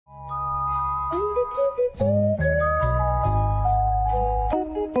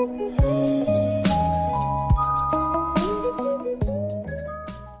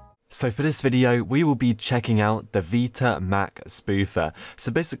So for this video, we will be checking out the Vita Mac Spoofer.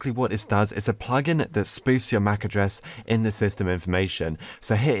 So basically what this does is a plugin that spoofs your MAC address in the system information.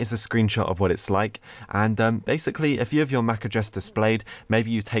 So here is a screenshot of what it's like. And basically, if you have your MAC address displayed,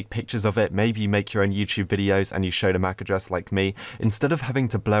 maybe you take pictures of it, maybe you make your own YouTube videos and you show the MAC address like me. Instead of having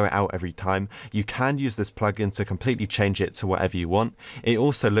to blur it out every time, you can use this plugin to completely change it to whatever you want. It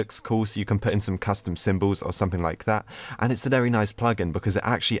also looks cool, so you can put in some custom symbols or something like that. And it's a very nice plugin because it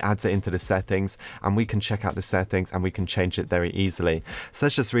actually adds it into the settings, and we can check out the settings and we can change it very easily. So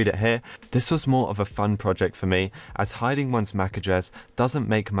let's just read it here. This was more of a fun project for me, as hiding one's MAC address doesn't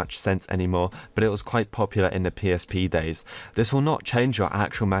make much sense anymore, but it was quite popular in the PSP days. This will not change your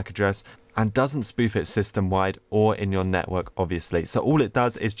actual MAC address and doesn't spoof it system-wide or in your network, obviously. So all it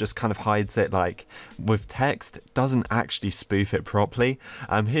does is just kind of hides it like with text, doesn't actually spoof it properly.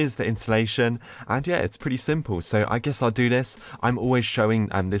 Here's the installation, and yeah, it's pretty simple. So I guess I'll do this. I'm always showing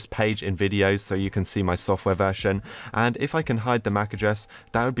this page in videos so you can see my software version, and if I can hide the MAC address,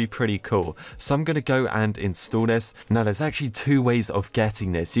 that would be pretty cool. So I'm going to go and install this. Now there's actually two ways of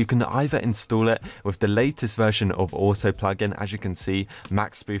getting this. You can either install it with the latest version of Auto plugin, as you can see,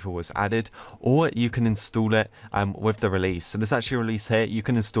 Mac Spoofer was added, or you can install it with the release. So there's actually a release here. You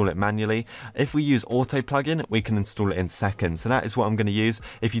can install it manually. If we use Auto plugin, we can install it in seconds. So that is what I'm going to use.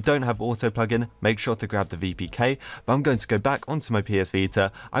 If you don't have Auto plugin, make sure to grab the VPK. But I'm going to go back onto my PS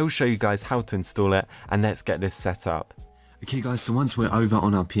Vita. I will show you guys how to install it, and let's get this set up. Okay guys, so once we're over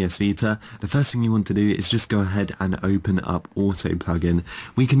on our PS Vita, the first thing you want to do is just go ahead and open up Auto plugin.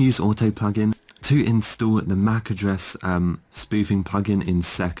 We can use Auto plugin to install the MAC address spoofing plugin in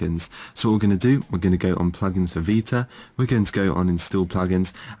seconds. So what we're going to do, we're going to go on plugins for Vita, we're going to go on install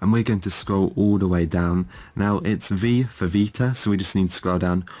plugins, and we're going to scroll all the way down. Now it's V for Vita, so we just need to scroll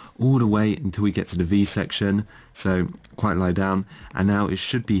down all the way until we get to the V section, so quite low down, and now it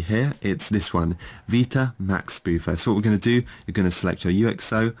should be here. It's this one, Vita Mac Spoofer. So what we're going to do, you're going to select your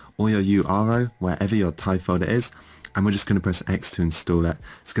UXO or your URO, wherever your TIE folder is, and we're just going to press X to install it.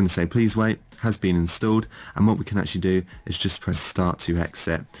 It's going to say please wait, has been installed, and what we can actually do is just press start to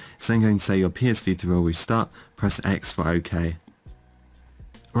exit. It's then going to say your PS Vita will restart, press X for OK.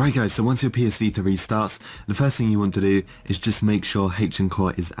 Alright guys, so once your PS Vita restarts, the first thing you want to do is just make sure HN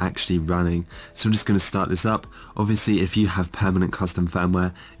Core is actually running. So I'm just going to start this up. Obviously if you have permanent custom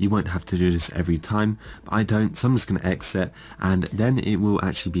firmware, you won't have to do this every time, but I don't, so I'm just going to exit, and then it will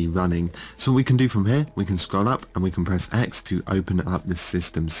actually be running. So what we can do from here, we can scroll up and we can press X to open up the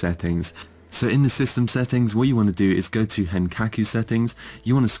system settings. So in the system settings, what you want to do is go to Henkaku settings,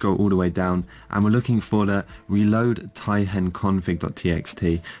 you want to scroll all the way down, and we're looking for the reload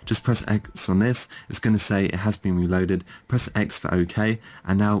tiehenconfig.txt. Just press X on this, it's going to say it has been reloaded, press X for OK,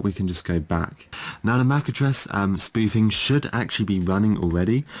 and now we can just go back. Now the MAC address spoofing should actually be running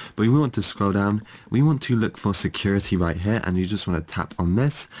already, but we want to scroll down, we want to look for security right here, and you just want to tap on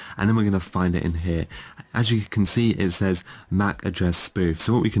this, and then we're going to find it in here. As you can see, it says MAC address spoof.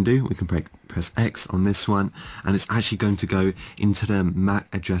 So what we can do, we can press X on this one, and it's actually going to go into the MAC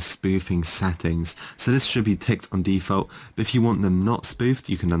address spoofing settings. So this should be ticked on default, but if you want them not spoofed,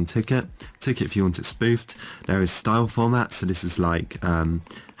 you can untick it. Tick it if you want it spoofed. There is style format, so this is like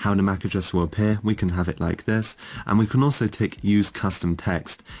how the MAC address will appear. We can have it like this, and we can also tick use custom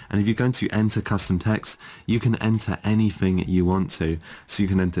text, and if you're going to enter custom text, you can enter anything you want to. So you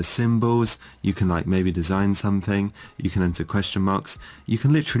can enter symbols, you can like maybe design something, you can enter question marks, you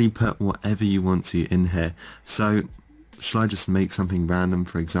can literally put whatever you want to in here. So shall I just make something random,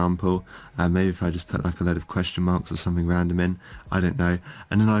 for example, maybe if I just put like a load of question marks or something random in, I don't know,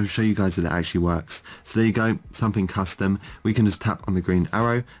 and then I'll show you guys that it actually works. So there you go, something custom. We can just tap on the green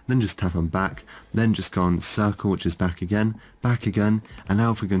arrow, then just tap on back, then just go on circle, which is back again, and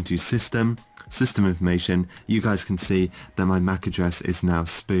now if we're going to system information, you guys can see that my MAC address is now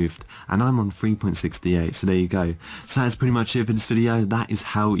spoofed, and I'm on 3.68, so there you go. So that's pretty much it for this video. That is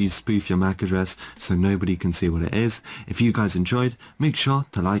how you spoof your MAC address so nobody can see what it is. If you guys enjoyed, make sure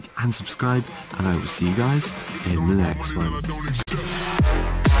to like and subscribe, and I will see you guys in the next one.